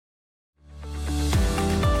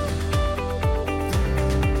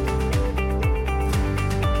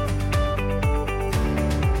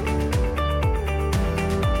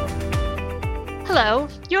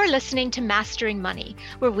listening to Mastering Money,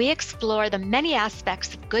 where we explore the many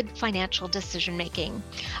aspects of good financial decision making.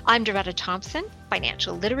 I'm Doretta Thompson,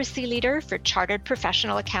 Financial Literacy Leader for Chartered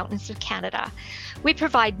Professional Accountants of Canada. We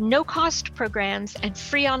provide no-cost programs and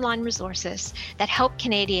free online resources that help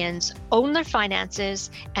Canadians own their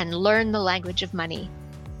finances and learn the language of money.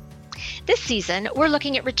 This season, we're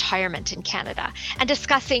looking at retirement in Canada and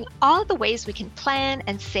discussing all the ways we can plan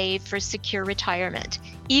and save for secure retirement,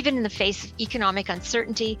 even in the face of economic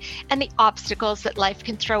uncertainty and the obstacles that life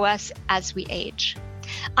can throw us as we age.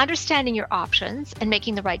 Understanding your options and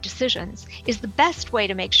making the right decisions is the best way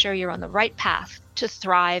to make sure you're on the right path to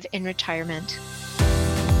thrive in retirement.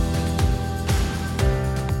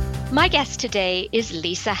 My guest today is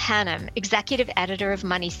Lisa Hannam, Executive Editor of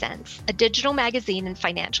Money Sense, a digital magazine and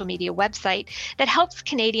financial media website that helps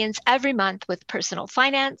Canadians every month with personal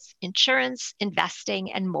finance, insurance,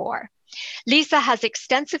 investing, and more. Lisa has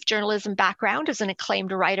extensive journalism background as an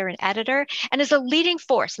acclaimed writer and editor and is a leading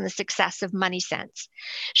force in the success of Money Sense.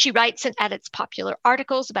 She writes and edits popular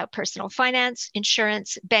articles about personal finance,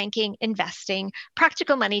 insurance, banking, investing,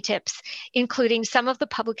 practical money tips, including some of the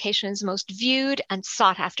publication's most viewed and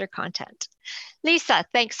sought after content. Lisa,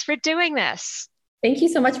 thanks for doing this. Thank you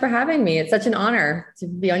so much for having me. It's such an honor to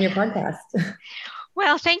be on your podcast.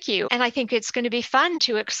 Well, thank you. And I think it's going to be fun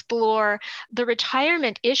to explore the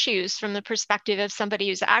retirement issues from the perspective of somebody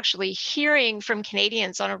who's actually hearing from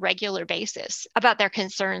Canadians on a regular basis about their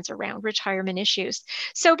concerns around retirement issues.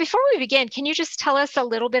 So before we begin, can you just tell us a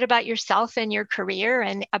little bit about yourself and your career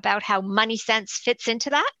and about how Money Sense fits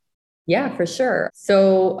into that? Yeah, for sure.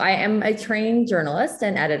 So I am a trained journalist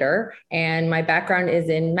and editor, and my background is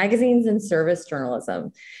in magazines and service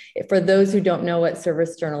journalism. For those who don't know what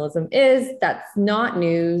service journalism is, that's not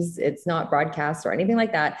news, it's not broadcast or anything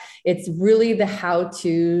like that. It's really the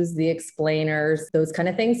how-tos, the explainers, those kind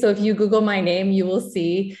of things. So if you Google my name, you will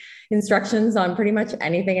see instructions on pretty much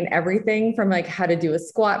anything and everything, from like how to do a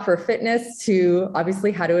squat for fitness to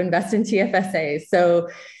obviously how to invest in TFSA. So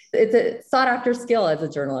it's a sought after skill as a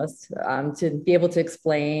journalist to be able to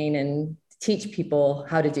explain and teach people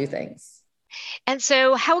how to do things. And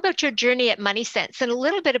so how about your journey at Money Sense and a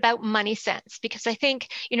little bit about Money Sense? Because I think,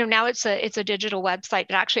 now it's a digital website,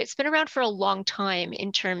 but actually it's been around for a long time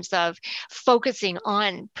in terms of focusing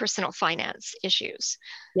on personal finance issues.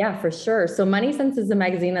 Yeah, for sure. So Money Sense is a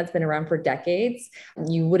magazine that's been around for decades.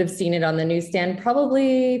 You would have seen it on the newsstand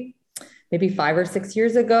probably maybe 5 or 6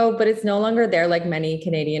 years ago, but it's no longer there like many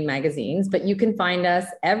Canadian magazines. But you can find us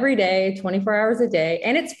every day, 24 hours a day,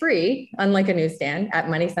 and it's free, unlike a newsstand, at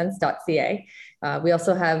moneysense.ca. We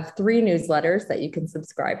also have 3 newsletters that you can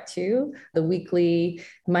subscribe to. The weekly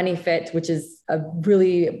Money Fit, which is a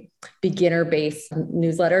really beginner-based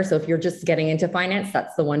newsletter. So if you're just getting into finance,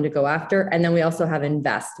 that's the one to go after. And then we also have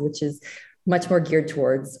Invest, which is much more geared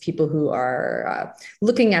towards people who are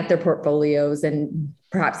looking at their portfolios and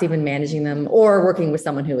perhaps even managing them, or working with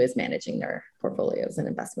someone who is managing their portfolios and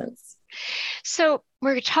investments. So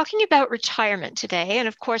we're talking about retirement today. And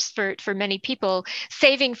of course, for many people,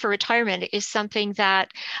 saving for retirement is something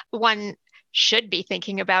that one should be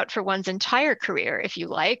thinking about for one's entire career, if you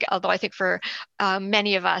like. Although I think for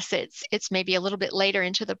many of us, it's maybe a little bit later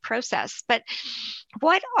into the process. But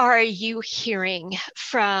what are you hearing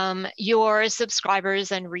from your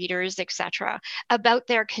subscribers and readers, et cetera, about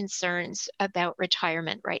their concerns about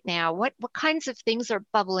retirement right now? What kinds of things are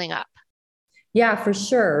bubbling up? Yeah, for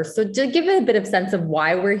sure. So to give it a bit of sense of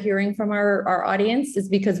why we're hearing from our audience is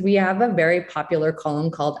because we have a very popular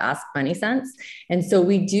column called Ask Money Sense. And so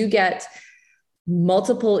we do get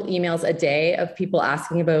multiple emails a day of people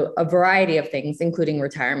asking about a variety of things, including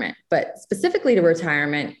retirement, but specifically to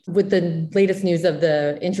retirement with the latest news of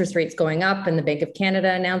the interest rates going up and the Bank of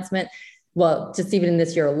Canada announcement. Well, just even in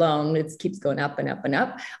this year alone, it keeps going up and up and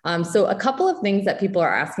up. So a couple of things that people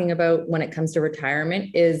are asking about when it comes to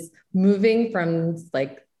retirement is moving from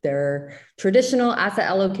like their traditional asset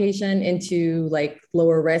allocation into like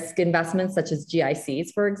lower risk investments, such as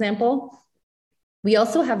GICs, for example. We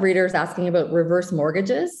also have readers asking about reverse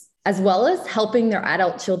mortgages, as well as helping their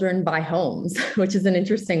adult children buy homes, which is an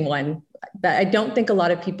interesting one that I don't think a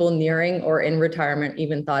lot of people nearing or in retirement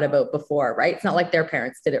even thought about before, right? It's not like their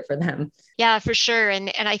parents did it for them. Yeah, for sure.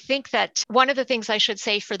 And I think that one of the things I should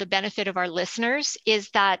say for the benefit of our listeners is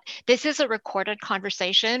that this is a recorded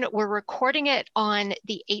conversation. We're recording it on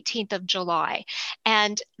the 18th of July.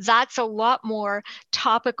 And that's a lot more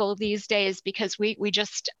topical these days because we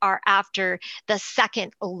just are after the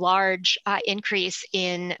second large increase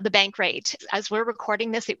in the bank rate. As we're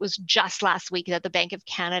recording this, it was just last week that the Bank of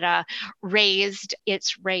Canada raised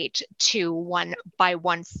its rate to 1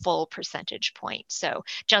 full percentage point. So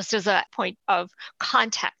just as a point of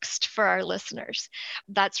context for our listeners,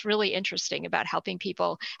 that's really interesting about helping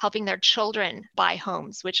their children buy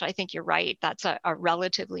homes, which I think you're right. That's a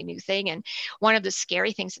relatively new thing. And one of the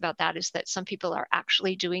scary things about that is that some people are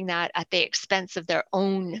actually doing that at the expense of their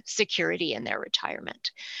own security in their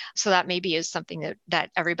retirement. So that maybe is something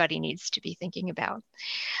that everybody needs to be thinking about.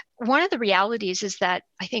 One of the realities is that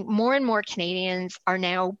I think more and more Canadians are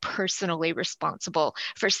now personally responsible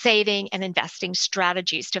for saving and investing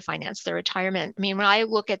strategies to finance their retirement. I mean, when I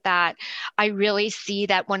look at that, I really see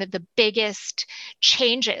that one of the biggest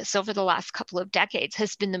changes over the last couple of decades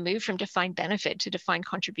has been the move from defined benefit to defined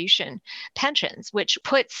contribution pensions, which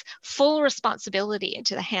puts full responsibility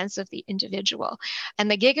into the hands of the individual.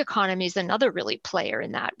 And the gig economy is another really player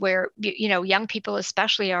in that, where young people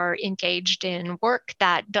especially are engaged in work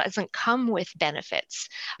that doesn't come with benefits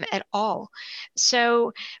at all.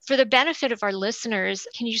 So for the benefit of our listeners,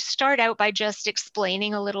 can you start out by just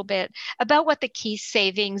explaining a little bit about what the key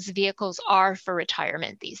savings vehicles are for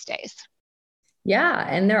retirement these days? Yeah,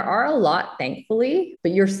 and there are a lot, thankfully,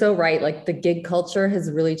 but you're so right. Like the gig culture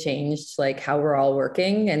has really changed like how we're all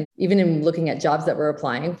working. And even in looking at jobs that we're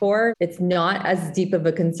applying for, it's not as deep of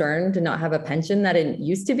a concern to not have a pension that it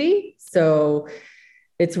used to be. So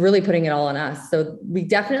it's really putting it all on us. So we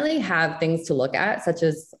definitely have things to look at, such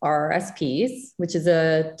as RRSPs, which is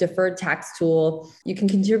a deferred tax tool. You can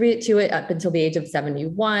contribute to it up until the age of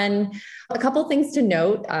 71. A couple things to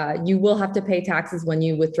note, you will have to pay taxes when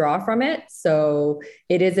you withdraw from it. So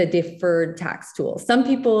it is a deferred tax tool. Some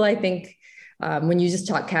people, I think, when you just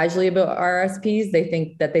talk casually about RRSPs, they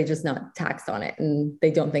think that they just not taxed on it and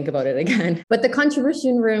they don't think about it again. But the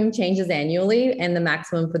contribution room changes annually, and the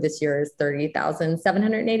maximum for this year is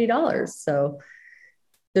 $30,780. So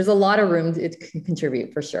there's a lot of room to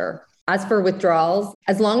contribute for sure. As for withdrawals,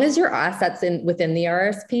 as long as your assets within the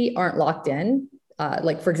RRSP aren't locked in,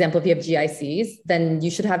 like for example, if you have GICs, then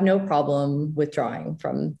you should have no problem withdrawing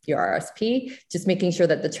from your RRSP, just making sure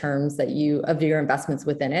that the terms of your investments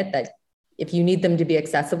within it, that if you need them to be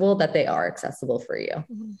accessible, that they are accessible for you.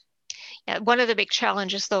 Mm-hmm. Yeah, one of the big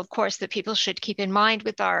challenges, though, of course, that people should keep in mind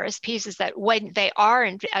with RRSPs is that when they are,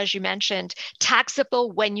 and as you mentioned,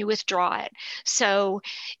 taxable when you withdraw it. So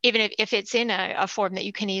even if it's in a form that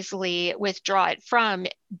you can easily withdraw it from,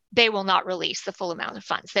 they will not release the full amount of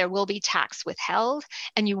funds. There will be tax withheld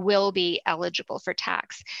and you will be eligible for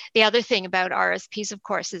tax. The other thing about RSPs, of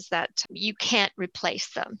course, is that you can't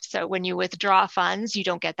replace them. So when you withdraw funds, you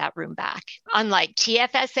don't get that room back, unlike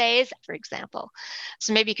TFSAs, for example.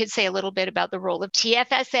 So maybe you could say a little bit about the role of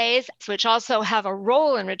TFSAs, which also have a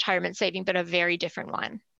role in retirement saving, but a very different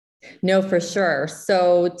one. No, for sure.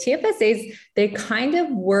 So TFSAs, they kind of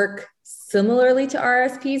work similarly to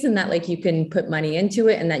RSPs in that like you can put money into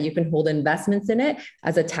it and that you can hold investments in it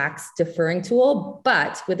as a tax deferring tool.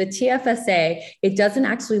 But with a TFSA, it doesn't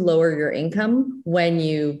actually lower your income when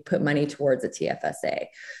you put money towards a TFSA.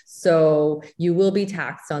 So you will be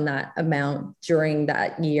taxed on that amount during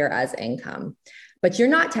that year as income. But you're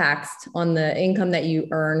not taxed on the income that you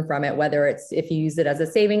earn from it, whether it's if you use it as a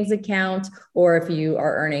savings account or if you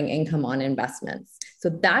are earning income on investments. So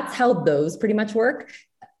that's how those pretty much work.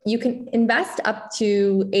 You can invest up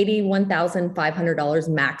to $81,500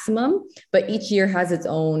 maximum, but each year has its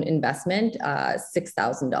own investment,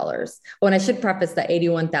 $6,000. Oh, and I should preface that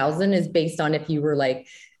 $81,000 is based on if you were like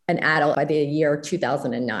an adult by the year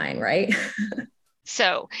 2009, right?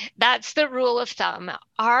 So that's the rule of thumb.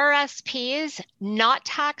 RRSPs not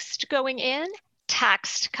taxed going in,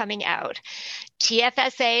 taxed coming out.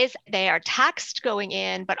 TFSAs, they are taxed going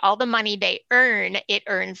in, but all the money they earn, it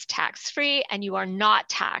earns tax-free, and you are not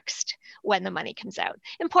taxed when the money comes out.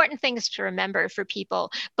 Important things to remember for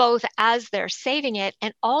people, both as they're saving it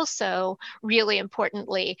and also, really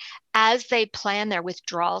importantly, as they plan their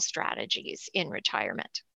withdrawal strategies in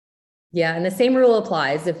retirement. Yeah, and the same rule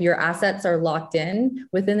applies. If your assets are locked in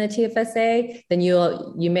within the TFSA, then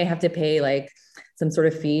you may have to pay like some sort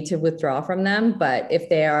of fee to withdraw from them. But if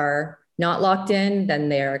they are not locked in, then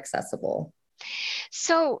they are accessible.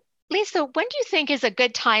 So, Lisa, when do you think is a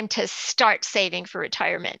good time to start saving for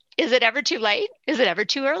retirement? Is it ever too late? Is it ever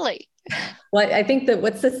too early? Well, I think that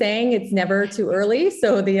what's the saying? It's never too early.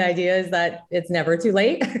 So the idea is that it's never too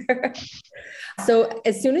late. So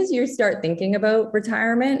as soon as you start thinking about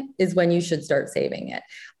retirement is when you should start saving it.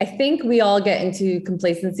 I think we all get into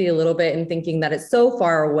complacency a little bit and thinking that it's so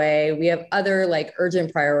far away. We have other like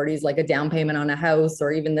urgent priorities, like a down payment on a house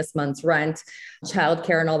or even this month's rent,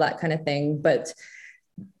 childcare and all that kind of thing. But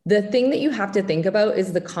The thing that you have to think about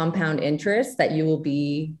is the compound interest that you will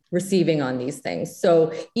be receiving on these things.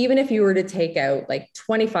 So even if you were to take out like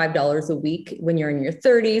 $25 a week when you're in your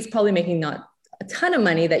 30s, probably making not a ton of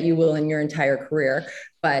money that you will in your entire career,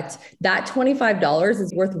 but that $25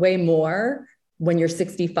 is worth way more when you're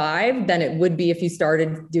 65 than it would be if you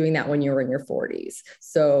started doing that when you were in your 40s.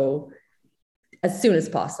 So as soon as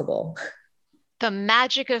possible. The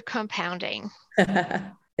magic of compounding.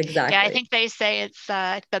 Exactly. Yeah, I think they say it's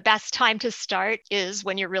the best time to start is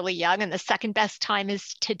when you're really young, and the second best time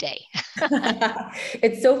is today.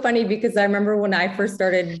 It's so funny because I remember when I first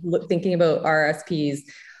started thinking about RSPs,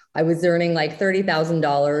 I was earning like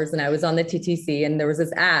 $30,000 and I was on the TTC and there was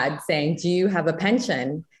this ad saying, "Do you have a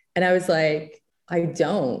pension?" And I was like, "I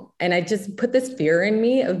don't." And I just put this fear in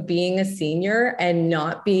me of being a senior and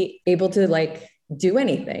not be able to like do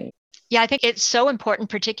anything. Yeah, I think it's so important,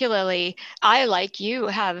 particularly I, like you,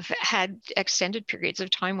 have had extended periods of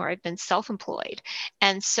time where I've been self-employed.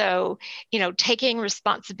 And so, taking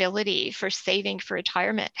responsibility for saving for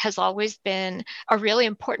retirement has always been a really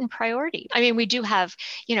important priority. I mean, we do have,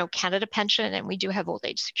 Canada Pension, and we do have old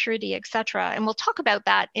age security, et cetera. And we'll talk about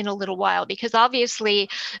that in a little while, because obviously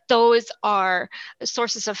those are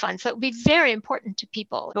sources of funds that will be very important to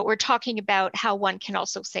people. But we're talking about how one can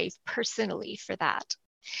also save personally for that.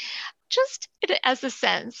 Just as a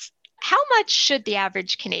sense, how much should the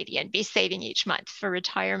average Canadian be saving each month for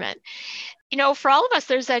retirement? For all of us,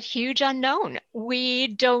 there's that huge unknown. We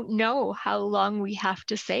don't know how long we have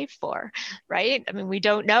to save for, right? I mean, we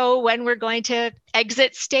don't know when we're going to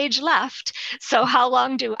exit stage left. So how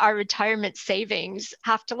long do our retirement savings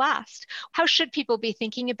have to last? How should people be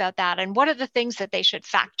thinking about that? And what are the things that they should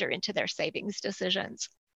factor into their savings decisions?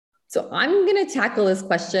 So I'm going to tackle this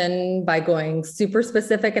question by going super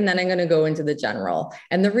specific, and then I'm going to go into the general.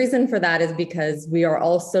 And the reason for that is because we are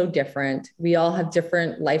all so different. We all have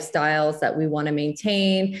different lifestyles that we want to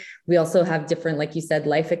maintain. We also have different, like you said,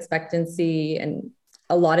 life expectancy and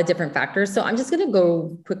a lot of different factors. So I'm just going to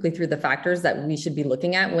go quickly through the factors that we should be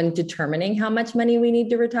looking at when determining how much money we need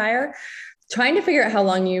to retire. Trying to figure out how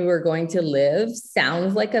long you are going to live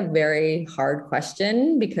sounds like a very hard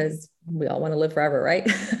question because we all want to live forever, right?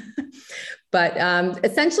 But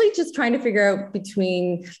essentially just trying to figure out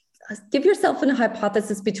give yourself a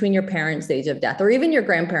hypothesis between your parents' age of death, or even your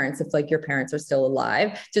grandparents, if like your parents are still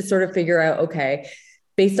alive, just sort of figure out, okay,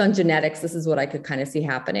 based on genetics, this is what I could kind of see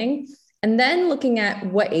happening. And then looking at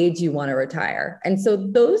what age you want to retire. And so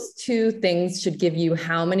those two things should give you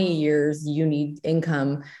how many years you need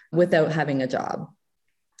income without having a job.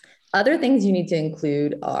 Other things you need to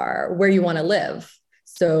include are where you want to live.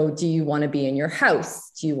 So do you want to be in your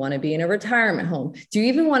house? Do you want to be in a retirement home? Do you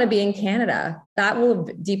even want to be in Canada? That will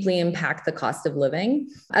deeply impact the cost of living,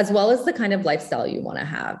 as well as the kind of lifestyle you want to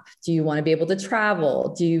have. Do you want to be able to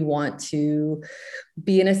travel? Do you want to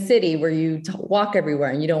be in a city where you walk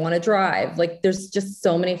everywhere and you don't want to drive? Like there's just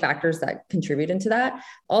so many factors that contribute into that.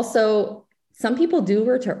 Also, some people do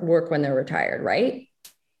work when they're retired, right?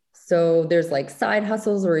 So there's like side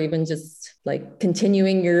hustles, or even just like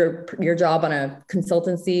continuing your job on a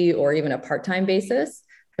consultancy or even a part-time basis.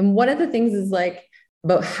 And one of the things is like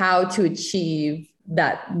about how to achieve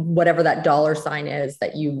that, whatever that dollar sign is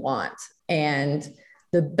that you want. And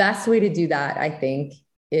the best way to do that, I think,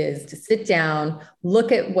 is to sit down,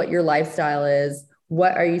 look at what your lifestyle is.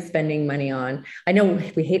 What are you spending money on? I know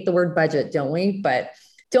we hate the word budget, don't we? But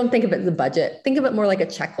don't think of it as a budget. Think of it more like a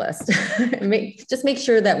checklist. Just make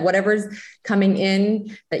sure that whatever's coming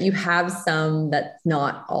in, that you have some that's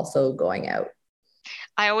not also going out.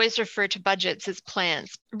 I always refer to budgets as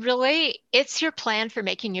plans. Really, it's your plan for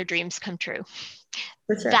making your dreams come true.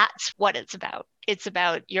 For sure. That's what it's about. It's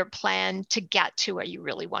about your plan to get to where you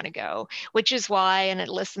really want to go, which is why, and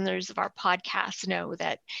listeners of our podcast know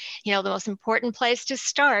that, the most important place to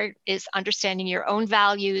start is understanding your own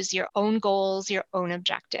values, your own goals, your own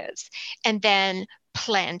objectives, and then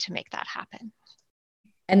plan to make that happen.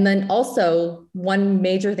 And then also one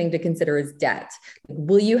major thing to consider is debt.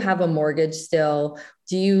 Will you have a mortgage still?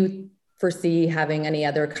 Do you foresee having any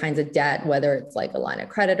other kinds of debt, whether it's like a line of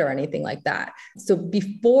credit or anything like that? So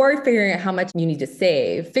before figuring out how much you need to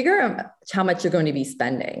save, figure out how much you're going to be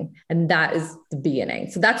spending. And that is the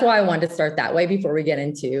beginning. So that's why I wanted to start that way before we get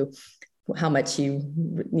into how much you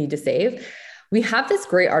need to save. We have this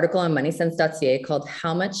great article on moneysense.ca called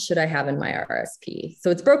How Much Should I Have in My RSP? So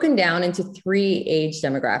it's broken down into 3 age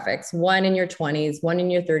demographics, one in your 20s, one in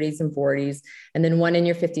your 30s and 40s, and then one in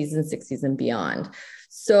your 50s and 60s and beyond.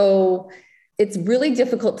 So it's really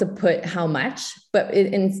difficult to put how much, but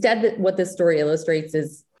instead what this story illustrates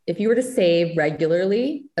is if you were to save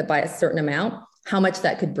regularly by a certain amount, how much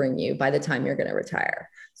that could bring you by the time you're going to retire.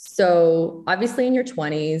 So obviously in your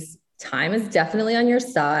 20s, time is definitely on your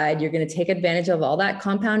side. You're going to take advantage of all that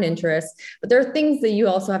compound interest, but there are things that you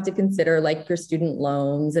also have to consider, like your student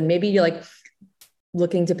loans, and maybe you're like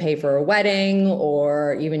looking to pay for a wedding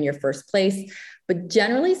or even your first place. But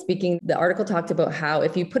generally speaking, the article talked about how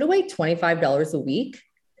if you put away $25 a week,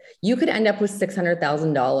 you could end up with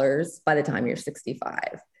 $600,000 by the time you're 65.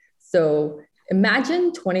 So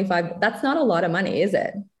imagine 25, that's not a lot of money, is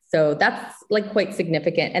it? So that's like quite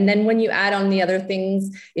significant. And then when you add on the other things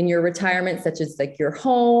in your retirement, such as like your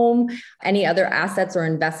home, any other assets or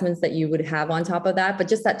investments that you would have on top of that, but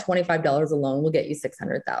just that $25 alone will get you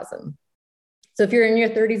 600,000. So if you're in your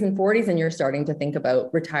 30s and 40s and you're starting to think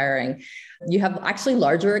about retiring, you have actually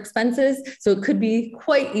larger expenses. So it could be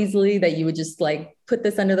quite easily that you would just like put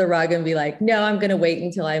this under the rug and be like, no, I'm going to wait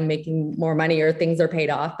until I'm making more money or things are paid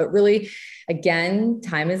off. But really, again,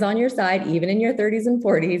 time is on your side, even in your 30s and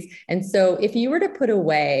 40s. And so if you were to put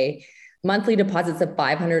away monthly deposits of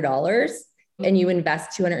 $500 and you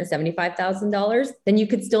invest $275,000, then you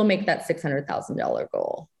could still make that $600,000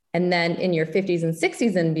 goal. And then in your 50s and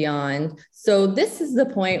 60s and beyond. So this is the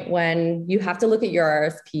point when you have to look at your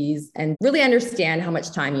RSPs and really understand how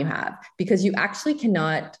much time you have, because you actually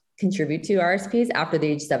cannot contribute to RSPs after the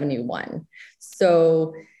age 71.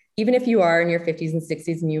 So even if you are in your 50s and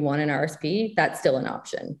 60s and you want an RSP, that's still an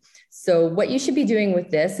option. So what you should be doing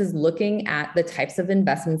with this is looking at the types of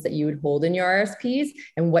investments that you would hold in your RSPs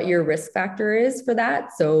and what your risk factor is for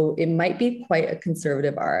that. So it might be quite a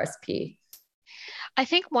conservative RSP. I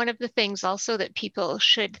think one of the things also that people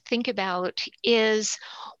should think about is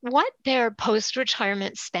what their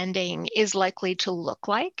post-retirement spending is likely to look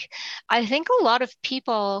like. I think a lot of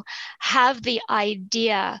people have the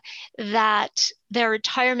idea that their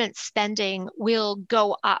retirement spending will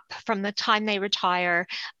go up from the time they retire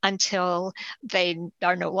until they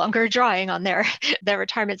are no longer drawing on their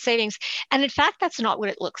retirement savings. And in fact, that's not what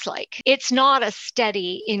it looks like. It's not a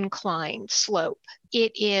steady inclined slope.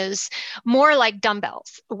 It is more like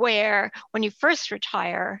dumbbells, where when you first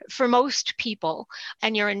retire, for most people,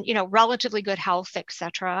 and you're in, relatively good health, et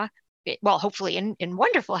cetera, well, hopefully in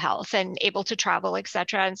wonderful health and able to travel, et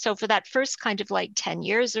cetera. And so for that first kind of like 10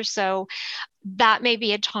 years or so, that may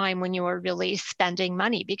be a time when you are really spending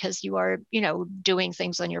money because you are, doing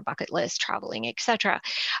things on your bucket list, traveling, et cetera.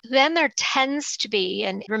 Then there tends to be,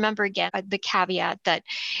 and remember again, the caveat that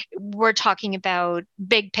we're talking about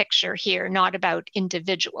big picture here, not about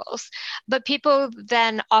individuals, but people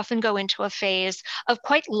then often go into a phase of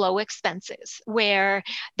quite low expenses where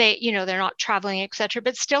they're not traveling, et cetera,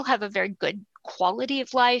 but still have a very good quality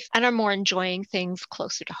of life and are more enjoying things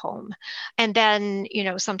closer to home. And then,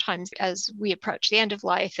 sometimes as we approach the end of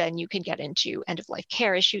life, then you can get into end of life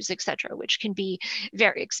care issues, et cetera, which can be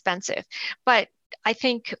very expensive. But I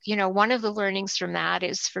think, one of the learnings from that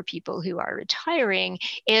is for people who are retiring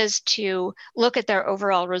is to look at their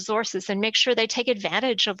overall resources and make sure they take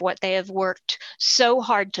advantage of what they have worked so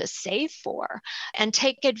hard to save for and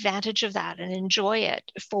take advantage of that and enjoy it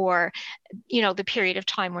for, the period of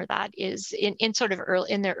time where that is in sort of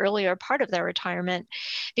in their earlier part of their retirement,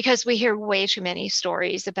 because we hear way too many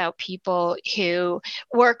stories about people who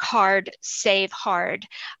work hard, save hard,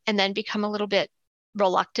 and then become a little bit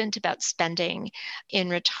reluctant about spending in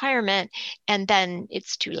retirement, and then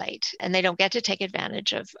it's too late and they don't get to take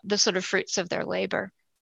advantage of the sort of fruits of their labor.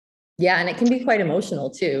 Yeah, and it can be quite emotional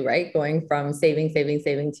too, right? Going from saving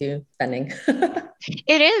to spending.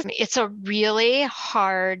 It is. It's a really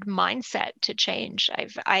hard mindset to change.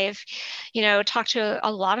 I've talked to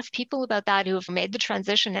a lot of people about that who have made the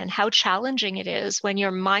transition and how challenging it is when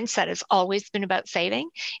your mindset has always been about saving.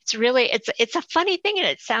 It's a funny thing and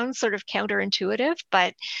it sounds sort of counterintuitive,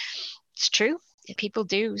 but it's true. People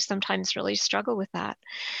do sometimes really struggle with that.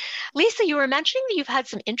 Lisa, you were mentioning that you've had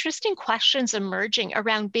some interesting questions emerging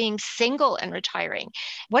around being single and retiring.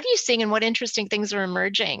 What are you seeing and what interesting things are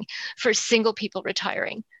emerging for single people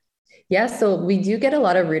retiring? Yeah, so we do get a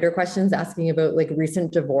lot of reader questions asking about like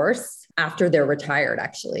recent divorce after they're retired,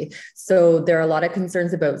 actually. So there are a lot of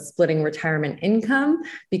concerns about splitting retirement income,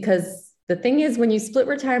 because the thing is, when you split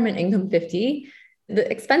retirement income 50, the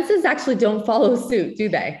expenses actually don't follow suit, do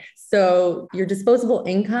they? So your disposable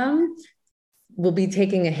income will be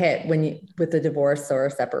taking a hit with a divorce or a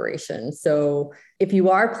separation. So if you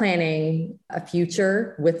are planning a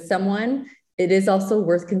future with someone, it is also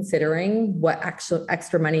worth considering what actual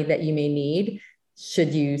extra money that you may need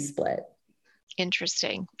should you split.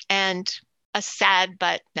 Interesting. And a sad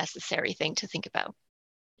but necessary thing to think about.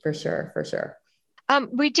 For sure.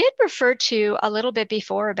 We did refer to a little bit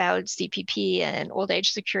before about CPP and old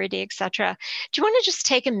age security, et cetera. Do you want to just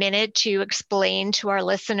take a minute to explain to our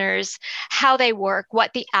listeners how they work,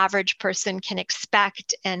 what the average person can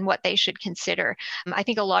expect, and what they should consider? I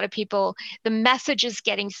think a lot of people, the message is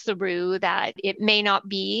getting through that it may not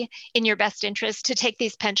be in your best interest to take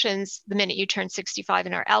these pensions the minute you turn 65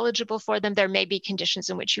 and are eligible for them. There may be conditions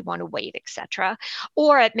in which you want to wait, et cetera.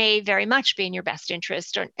 Or it may very much be in your best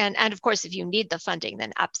interest. And of course, if you need the funding,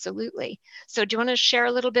 then absolutely. So do you want to share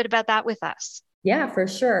a little bit about that with us? Yeah, for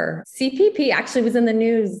sure. CPP actually was in the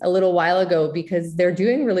news a little while ago because they're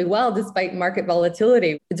doing really well despite market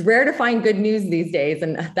volatility. It's rare to find good news these days,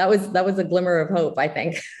 and that was a glimmer of hope, I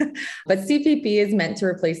think. But CPP is meant to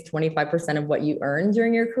replace 25% of what you earn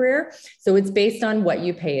during your career. So it's based on what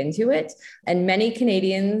you pay into it. And many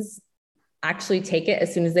Canadians actually take it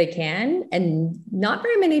as soon as they can. And not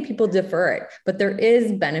very many people defer it, but there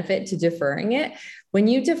is benefit to deferring it. When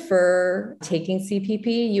you defer taking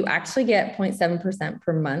CPP, you actually get 0.7%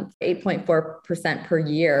 per month, 8.4% per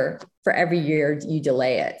year for every year you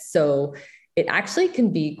delay it. So it actually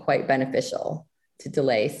can be quite beneficial to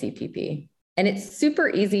delay CPP. And it's super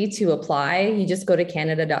easy to apply. You just go to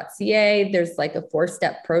canada.ca. There's like a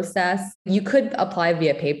 4-step process. You could apply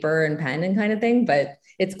via paper and pen and kind of thing, but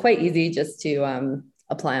it's quite easy just to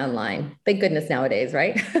apply online. Thank goodness nowadays,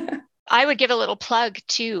 right? I would give a little plug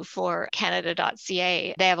too for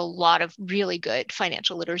canada.ca. They have a lot of really good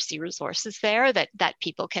financial literacy resources there that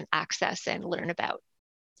people can access and learn about.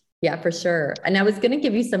 Yeah, for sure. And I was going to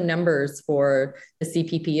give you some numbers for the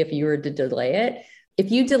CPP if you were to delay it.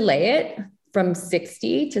 If you delay it from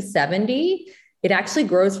 60 to 70, it actually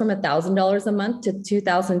grows from $1,000 a month to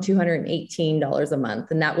 $2,218 a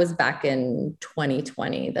month. And that was back in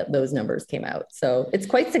 2020 that those numbers came out. So it's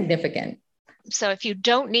quite significant. So if you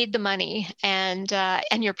don't need the money and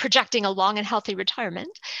you're projecting a long and healthy retirement,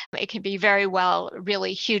 it can be very well,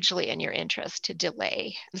 really hugely in your interest to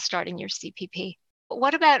delay starting your CPP.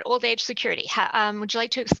 What about old age security? Would you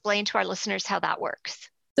like to explain to our listeners how that works?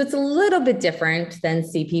 So it's a little bit different than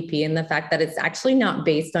CPP in the fact that it's actually not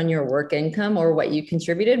based on your work income or what you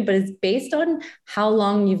contributed, but it's based on how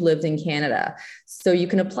long you've lived in Canada. So you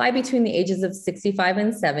can apply between the ages of 65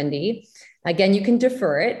 and 70. Again, you can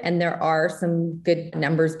defer it, and there are some good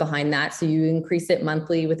numbers behind that. So you increase it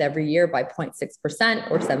monthly with every year by 0.6%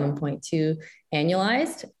 or 7.2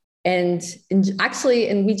 annualized. And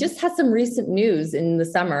we just had some recent news in the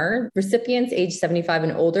summer. Recipients age 75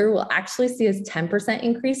 and older will actually see a 10%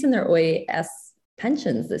 increase in their OAS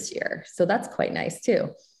pensions this year. So that's quite nice too.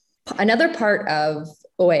 Another part of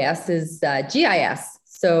OAS is GIS.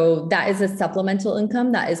 So that is a supplemental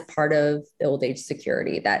income that is part of the old age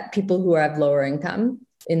security that people who have lower income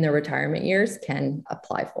in their retirement years can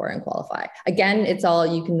apply for and qualify. Again,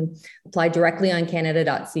 you can apply directly on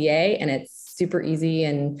canada.ca, and it's super easy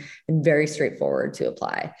and very straightforward to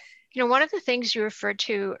apply. You know, one of the things you referred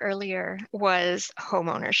to earlier was home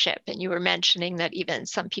ownership. And you were mentioning that even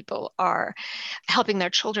some people are helping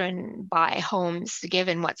their children buy homes,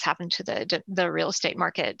 given what's happened to the real estate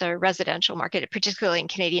market, the residential market, particularly in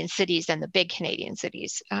Canadian cities and the big Canadian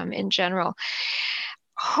cities in general.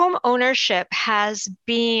 Home ownership has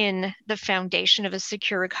been the foundation of a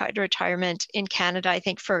secure retirement in Canada, I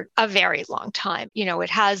think, for a very long time. You know,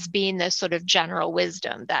 it has been this sort of general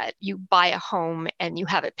wisdom that you buy a home and you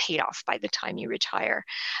have it paid off by the time you retire.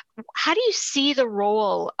 How do you see the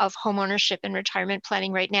role of home ownership in retirement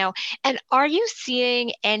planning right now? And are you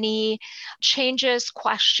seeing any changes,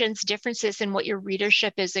 questions, differences in what your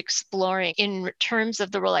readership is exploring in terms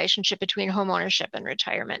of the relationship between home ownership and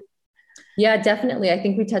retirement? Yeah, definitely. I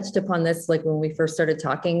think we touched upon this like when we first started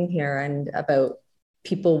talking here and about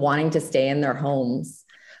people wanting to stay in their homes.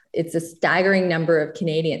 It's a staggering number of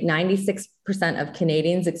 96% of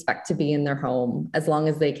Canadians expect to be in their home as long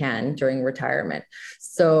as they can during retirement.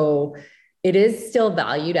 So it is still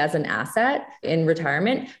valued as an asset in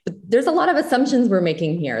retirement, but there's a lot of assumptions we're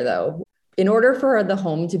making here though. In order for the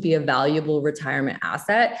home to be a valuable retirement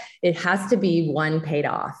asset, it has to be paid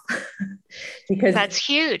off. Because that's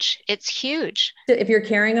huge. It's huge. If you're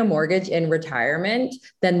carrying a mortgage in retirement,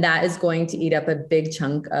 then that is going to eat up a big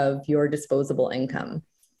chunk of your disposable income.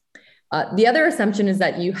 The other assumption is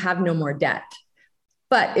that you have no more debt.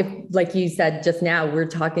 But if, like you said just now, we're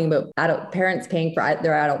talking about adult parents paying for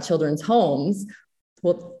their adult children's homes,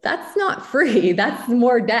 well, that's not free. That's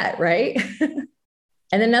more debt, right?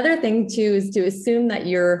 And another thing too is to assume that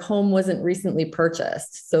your home wasn't recently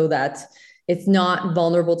purchased so that it's not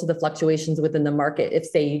vulnerable to the fluctuations within the market if,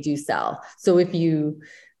 say, you do sell. So if you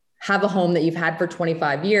have a home that you've had for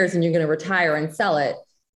 25 years and you're going to retire and sell it,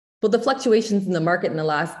 Well, the fluctuations in the market in the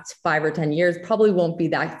last 5 or 10 years probably won't be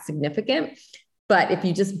that significant. But if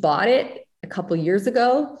you just bought it a couple of years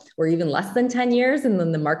ago, or even less than 10 years, and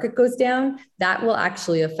then the market goes down, that will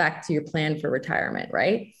actually affect your plan for retirement,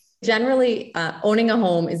 right? Generally, owning a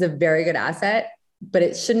home is a very good asset, but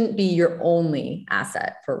it shouldn't be your only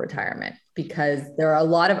asset for retirement, because there are a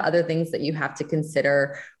lot of other things that you have to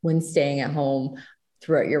consider when staying at home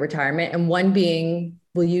throughout your retirement. And one being,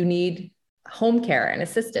 will you need home care and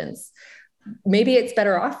assistance? Maybe it's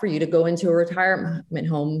better off for you to go into a retirement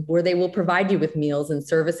home where they will provide you with meals and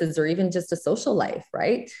services, or even just a social life,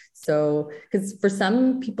 right? So, because for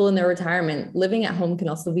some people in their retirement, living at home can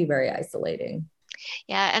also be very isolating.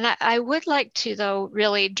 Yeah, and I would like to, though,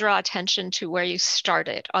 really draw attention to where you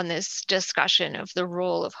started on this discussion of the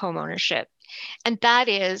role of home ownership. And that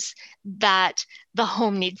is that the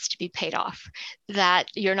home needs to be paid off, that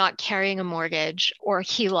you're not carrying a mortgage or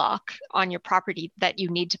HELOC on your property that you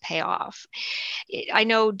need to pay off. I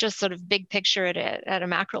know, just sort of big picture at a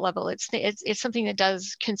macro level, it's something that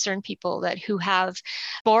does concern people that who have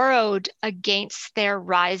borrowed against their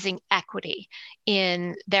rising equity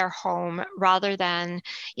in their home, rather than,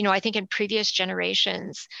 I think in previous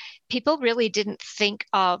generations, people really didn't think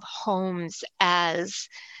of homes as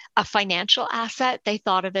a financial asset. They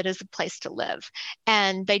thought of it as a place to live,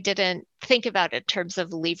 and they didn't think about it in terms of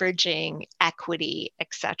leveraging equity,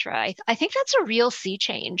 etc. I think that's a real sea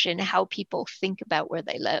change in how people think about where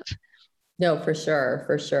they live. No, for sure,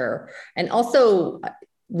 for sure. And also,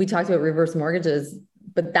 we talked about reverse mortgages,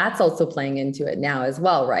 but that's also playing into it now as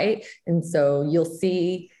well, right? And so you'll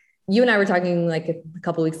see, you and I were talking like a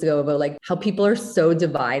couple of weeks ago about like how people are so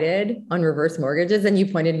divided on reverse mortgages. And you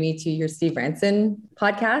pointed me to your Steve Ranson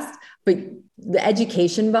podcast, but the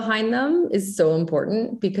education behind them is so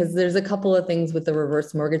important, because there's a couple of things with the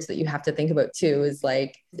reverse mortgage that you have to think about too, is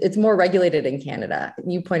like, it's more regulated in Canada.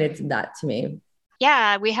 You pointed to that to me.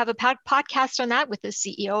 Yeah, we have a podcast on that with the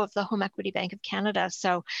CEO of the Home Equity Bank of Canada.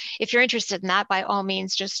 So if you're interested in that, by all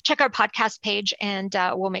means, just check our podcast page, and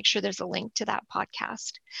we'll make sure there's a link to that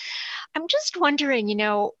podcast. I'm just wondering,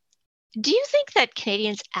 do you think that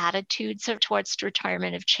Canadians' attitudes towards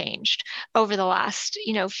retirement have changed over the last,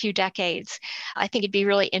 few decades? I think it'd be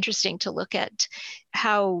really interesting to look at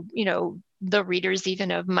how, the readers even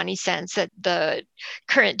of Money Sense, at the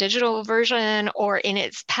current digital version or in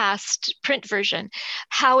its past print version,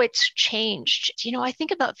 how it's changed. I think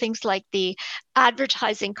about things like the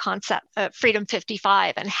advertising concept, Freedom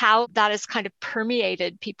 55, and how that has kind of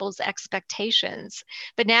permeated people's expectations.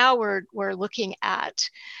 But now we're looking at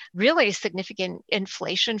really significant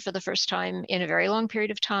inflation for the first time in a very long period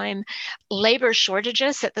of time, labor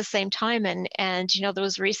shortages at the same time. And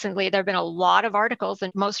there have been a lot of articles,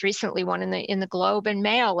 and most recently one in the Globe and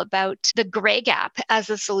Mail, about the gray gap as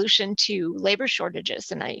a solution to labor shortages.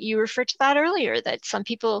 And you referred to that earlier, that some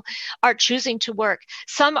people are choosing to work.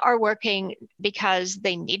 Some are working because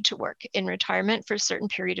they need to work in retirement for a certain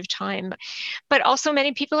period of time. But also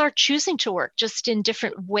many people are choosing to work just in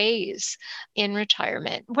different ways in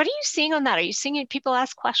retirement. What are you seeing on that? Are you seeing people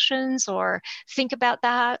ask questions or think about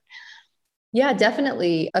that? Yeah,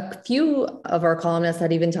 definitely. A few of our columnists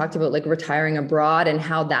had even talked about like retiring abroad and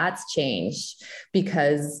how that's changed,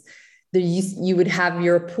 because you would have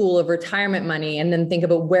your pool of retirement money and then think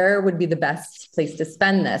about where would be the best place to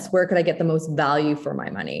spend this? Where could I get the most value for my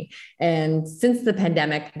money? And since the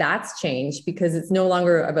pandemic, that's changed, because it's no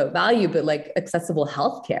longer about value, but like accessible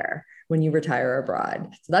healthcare when you retire abroad.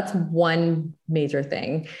 So that's one major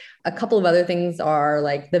thing. A couple of other things are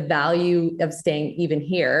like the value of staying even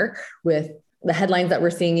here, with the headlines that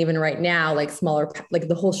we're seeing even right now, like smaller, like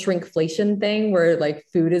the whole shrinkflation thing, where like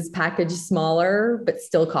food is packaged smaller, but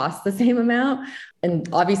still costs the same amount. And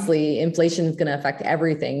obviously inflation is going to affect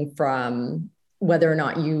everything, from whether or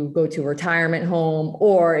not you go to a retirement home,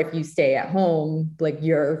 or if you stay at home, like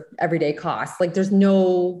your everyday costs. Like there's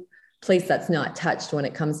no place that's not touched when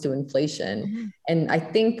it comes to inflation. Mm-hmm. And I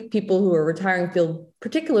think people who are retiring feel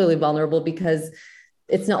particularly vulnerable, because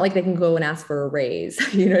it's not like they can go and ask for a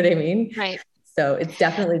raise. You know what I mean? Right. So it's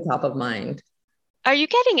definitely top of mind. Are you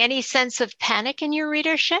getting any sense of panic in your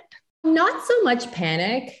readership? Not so much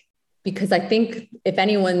panic, because I think if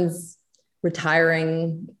anyone's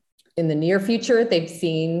retiring in the near future, they've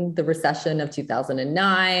seen the recession of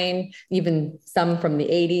 2009, even some from the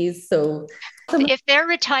 80s. So If they're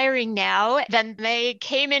retiring now, then they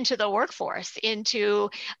came into the workforce into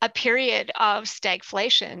a period of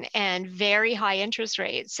stagflation and very high interest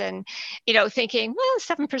rates and, thinking,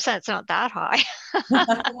 well, 7% is not that high.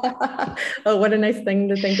 Oh, what a nice thing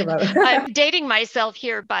to think about. I'm dating myself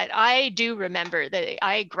here, but I do remember that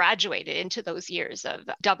I graduated into those years of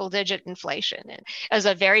double-digit inflation. And it was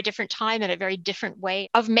a very different time and a very different way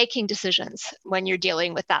of making decisions when you're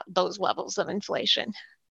dealing with those levels of inflation.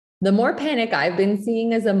 The more panic I've been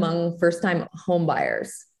seeing is among first-time home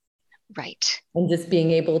buyers. Right. And just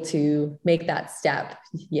being able to make that step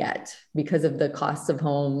yet because of the cost of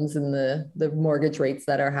homes and the mortgage rates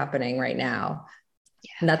that are happening right now.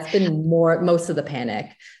 Yeah. And that's been most of the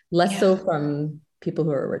panic, less so from people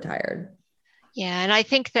who are retired. Yeah. And I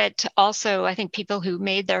think that also, people who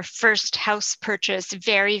made their first house purchase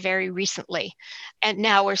very, very recently, and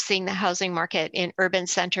now we're seeing the housing market in urban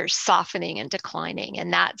centers softening and declining.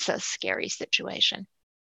 And that's a scary situation.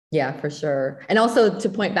 Yeah, for sure. And also to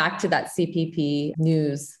point back to that CPP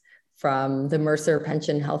news from the Mercer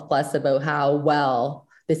Pension Health Plus about how well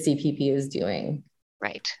the CPP is doing.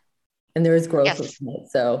 Right. And there is growth with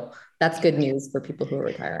it. So that's good news for people who are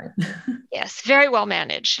retiring. Yes, very well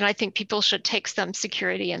managed. And I think people should take some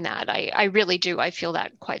security in that. I really do. I feel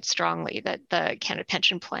that quite strongly that the Canada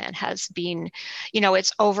Pension Plan has been,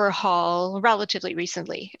 its overhaul relatively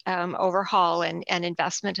recently, overhaul and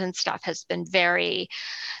investment and stuff has been very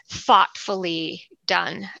thoughtfully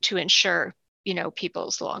done to ensure,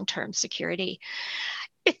 people's long-term security.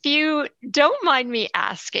 If you don't mind me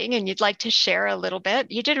asking, and you'd like to share a little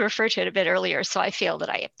bit, you did refer to it a bit earlier, so I feel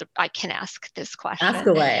that I can ask this question. Ask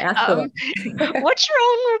away. What's your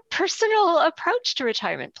own personal approach to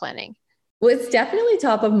retirement planning? Well, it's definitely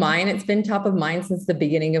top of mind. It's been top of mind since the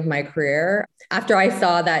beginning of my career. After I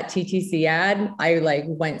saw that TTC ad, I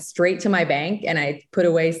went straight to my bank and I put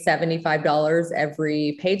away $75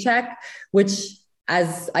 every paycheck, which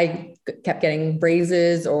as I kept getting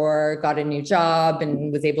raises or got a new job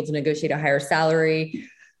and was able to negotiate a higher salary,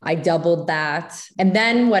 I doubled that. And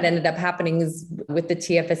then what ended up happening is with the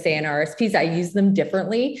TFSA and RSPs, I used them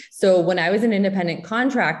differently. So when I was an independent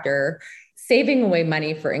contractor, saving away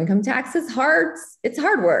money for income tax is hard. It's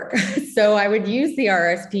hard work. So I would use the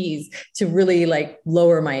RSPs to really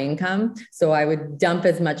lower my income. So I would dump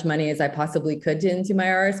as much money as I possibly could into my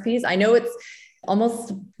RSPs. I know it's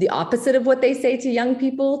almost the opposite of what they say to young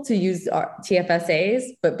people to use TFSAs,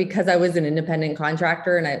 but because I was an independent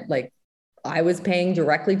contractor and I was paying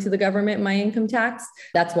directly to the government my income tax,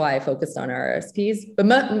 that's why I focused on RSPs. But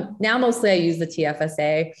now mostly I use the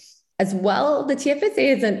TFSA. As well, the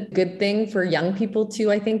TFSA is a good thing for young people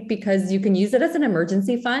too, I think, because you can use it as an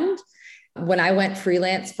emergency fund. When I went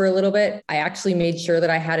freelance for a little bit, I actually made sure that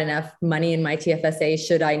I had enough money in my TFSA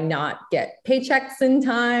should I not get paychecks in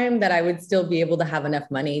time, that I would still be able to have enough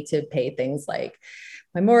money to pay things like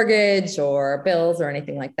my mortgage or bills or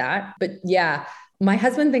anything like that. But yeah, my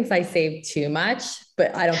husband thinks I save too much,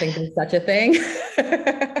 but I don't think there's such a thing.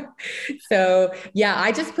 So yeah,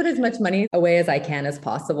 I just put as much money away as I can as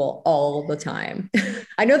possible all the time.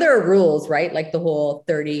 I know there are rules, right? Like the whole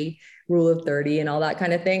rule of 30 and all that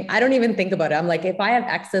kind of thing. I don't even think about it. I'm like, if I have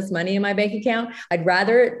excess money in my bank account, I'd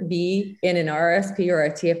rather it be in an RSP or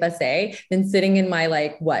a TFSA than sitting in my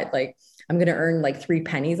I'm going to earn 3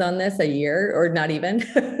 pennies on this a year or not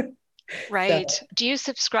even. Right. So, do you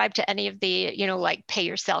subscribe to any of the, pay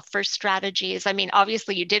yourself first strategies? I mean,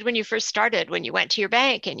 obviously you did when you first started, when you went to your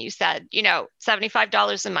bank and you said,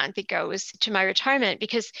 $75 a month, it goes to my retirement.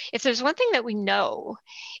 Because if there's one thing that we know,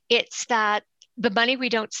 it's that the money we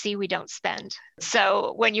don't see, we don't spend.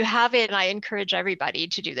 So when you have it, and I encourage everybody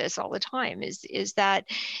to do this all the time, is that,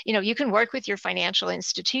 you can work with your financial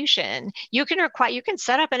institution. You can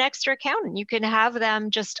set up an extra account and you can have them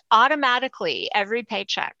just automatically every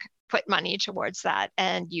paycheck put money towards that,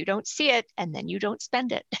 and you don't see it and then you don't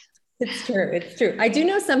spend it. It's true. I do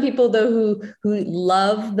know some people though who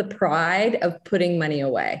love the pride of putting money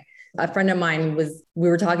away. A friend of mine we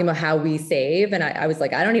were talking about how we save. And I was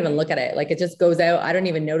like, I don't even look at it. It just goes out. I don't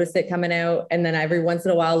even notice it coming out. And then every once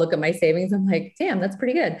in a while, look at my savings. I'm like, damn, that's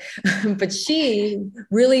pretty good. But she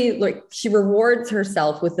really she rewards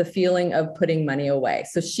herself with the feeling of putting money away.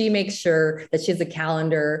 So she makes sure that she has a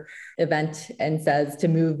calendar event and says to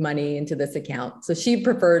move money into this account. So she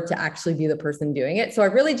preferred to actually be the person doing it. So I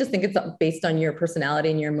really just think it's based on your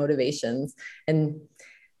personality and your motivations, and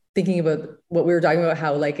thinking about what we were talking about,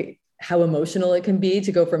 how emotional it can be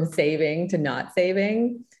to go from saving to not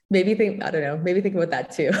saving. Maybe think about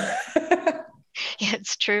that too.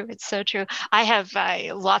 It's true. It's so true. I have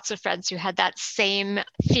lots of friends who had that same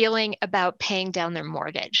feeling about paying down their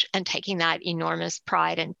mortgage and taking that enormous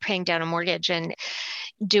pride in paying down a mortgage and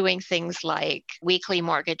doing things like weekly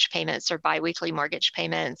mortgage payments or biweekly mortgage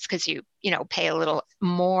payments because you pay a little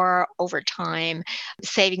more over time,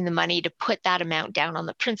 saving the money to put that amount down on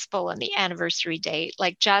the principal and the anniversary date,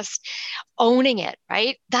 like just owning it,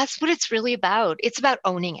 right? That's what it's really about. It's about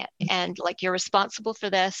owning it. And like, you're responsible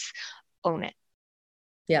for this, own it.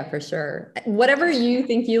 Yeah, for sure. Whatever you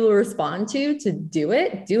think you will respond to do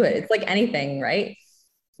it, do it. It's like anything, right?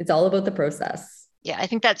 It's all about the process. Yeah, I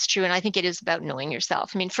think that's true. And I think it is about knowing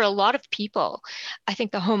yourself. I mean, for a lot of people, I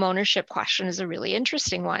think the home ownership question is a really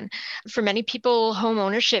interesting one. For many people, home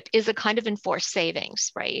ownership is a kind of enforced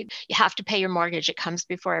savings, right? You have to pay your mortgage. It comes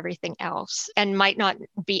before everything else, and might not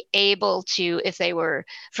be able to, if they were,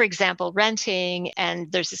 for example, renting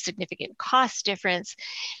and there's a significant cost difference,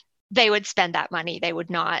 they would spend that money. They would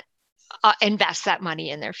not invest that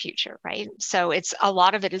money in their future, right? So it's a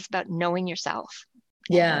lot of it is about knowing yourself.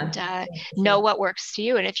 Yeah. And know what works to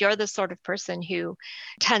you. And if you're the sort of person who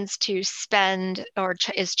tends to spend or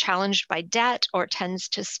is challenged by debt or tends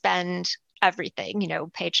to spend everything,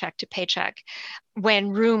 paycheck to paycheck, when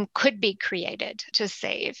room could be created to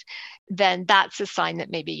save, then that's a sign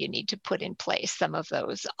that maybe you need to put in place some of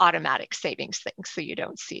those automatic savings things so you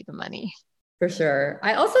don't see the money. For sure.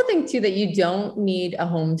 I also think too that you don't need a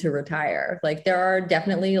home to retire. Like, there are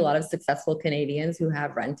definitely a lot of successful Canadians who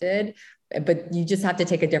have rented, but you just have to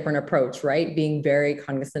take a different approach, right? Being very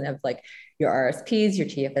cognizant of like your RSPs, your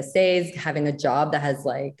TFSAs, having a job that has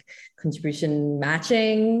like contribution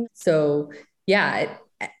matching. So yeah,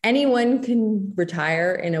 anyone can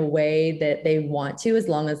retire in a way that they want to, as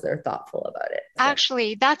long as they're thoughtful about it. So.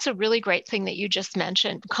 Actually, that's a really great thing that you just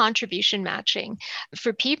mentioned, contribution matching.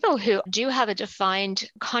 For people who do have a defined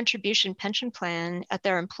contribution pension plan at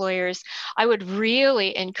their employers, I would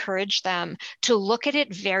really encourage them to look at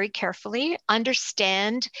it very carefully,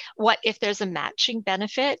 understand what if there's a matching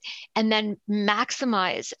benefit, and then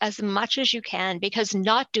maximize as much as you can, because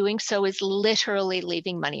not doing so is literally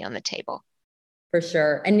leaving money on the table. For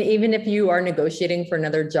sure. And even if you are negotiating for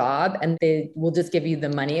another job and they will just give you the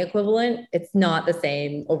money equivalent, it's not the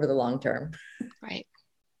same over the long term. Right.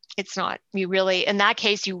 It's not. You really, in that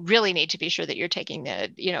case, you really need to be sure that you're taking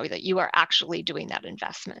that you are actually doing that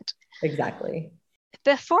investment. Exactly.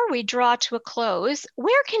 Before we draw to a close,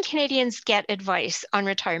 where can Canadians get advice on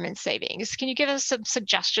retirement savings? Can you give us some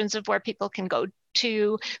suggestions of where people can go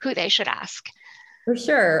to, who they should ask? For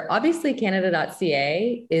sure. Obviously,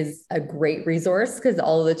 Canada.ca is a great resource because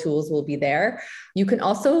all of the tools will be there. You can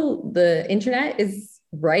also, the internet is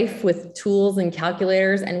rife with tools and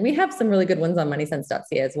calculators, and we have some really good ones on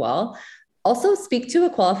moneysense.ca as well. Also, speak to a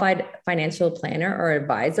qualified financial planner or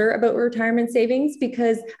advisor about retirement savings,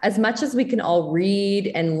 because as much as we can all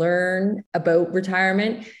read and learn about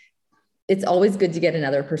retirement, it's always good to get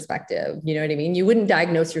another perspective. You know what I mean? You wouldn't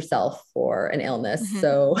diagnose yourself for an illness. Mm-hmm.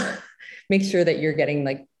 So make sure that you're getting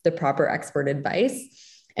like the proper expert advice.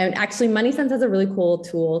 And actually, MoneySense has a really cool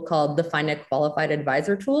tool called the Find a Qualified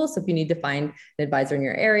Advisor tool. So if you need to find an advisor in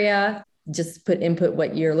your area, just input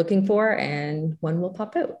what you're looking for and one will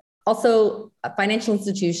pop out. Also, financial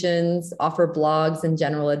institutions offer blogs and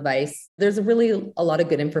general advice. There's really a lot of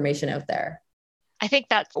good information out there. I think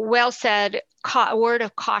that's well said. A word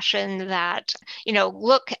of caution that,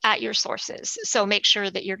 look at your sources. So make sure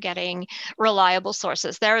that you're getting reliable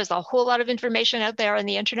sources. There is a whole lot of information out there on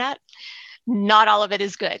the internet. Not all of it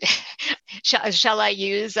is good. Shall I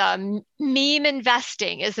use meme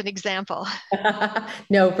investing as an example?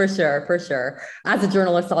 No, for sure. For sure. As a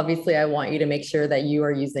journalist, obviously, I want you to make sure that you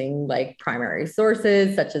are using like primary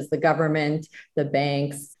sources, such as the government, the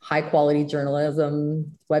banks, high quality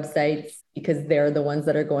journalism websites, because they're the ones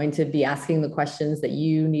that are going to be asking the questions that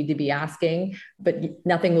you need to be asking. But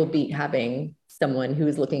nothing will beat having someone who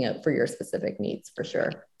is looking out for your specific needs, for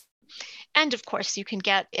sure. And of course, you can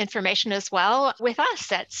get information as well with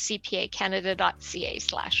us at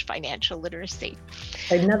cpacanada.ca/financial literacy.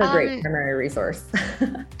 Another great primary resource.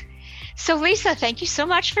 So Lisa, thank you so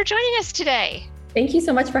much for joining us today. Thank you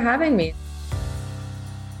so much for having me.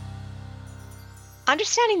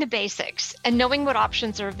 Understanding the basics and knowing what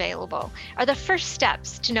options are available are the first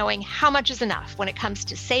steps to knowing how much is enough when it comes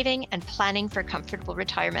to saving and planning for comfortable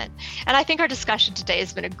retirement. And I think our discussion today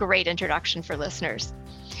has been a great introduction for listeners.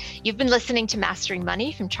 You've been listening to Mastering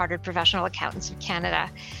Money from Chartered Professional Accountants of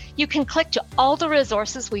Canada. You can click to all the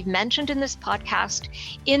resources we've mentioned in this podcast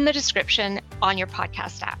in the description on your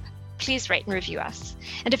podcast app. Please rate and review us.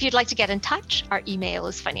 And if you'd like to get in touch, our email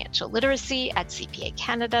is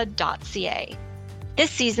financialliteracy@cpacanada.ca. This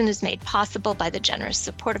season is made possible by the generous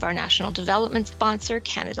support of our national development sponsor,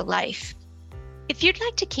 Canada Life. If you'd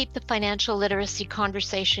like to keep the financial literacy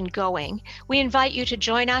conversation going, we invite you to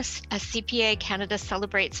join us as CPA Canada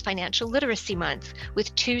celebrates Financial Literacy Month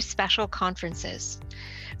with 2 special conferences.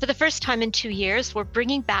 For the first time in 2 years, we're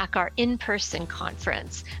bringing back our in-person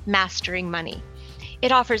conference, Mastering Money.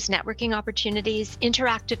 It offers networking opportunities,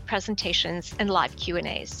 interactive presentations, and live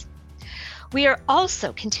Q&As. We are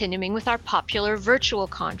also continuing with our popular virtual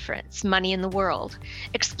conference, Money in the World,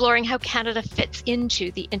 exploring how Canada fits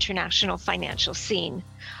into the international financial scene.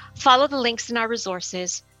 Follow the links in our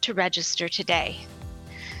resources to register today.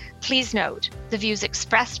 Please note, the views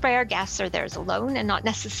expressed by our guests are theirs alone and not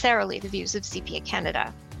necessarily the views of CPA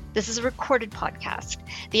Canada. This is a recorded podcast.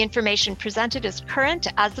 The information presented is current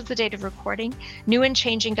as of the date of recording. New and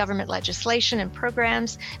changing government legislation and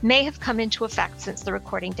programs may have come into effect since the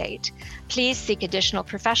recording date. Please seek additional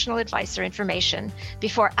professional advice or information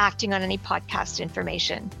before acting on any podcast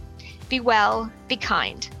information. Be well, be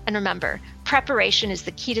kind, and remember, preparation is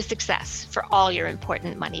the key to success for all your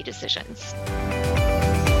important money decisions.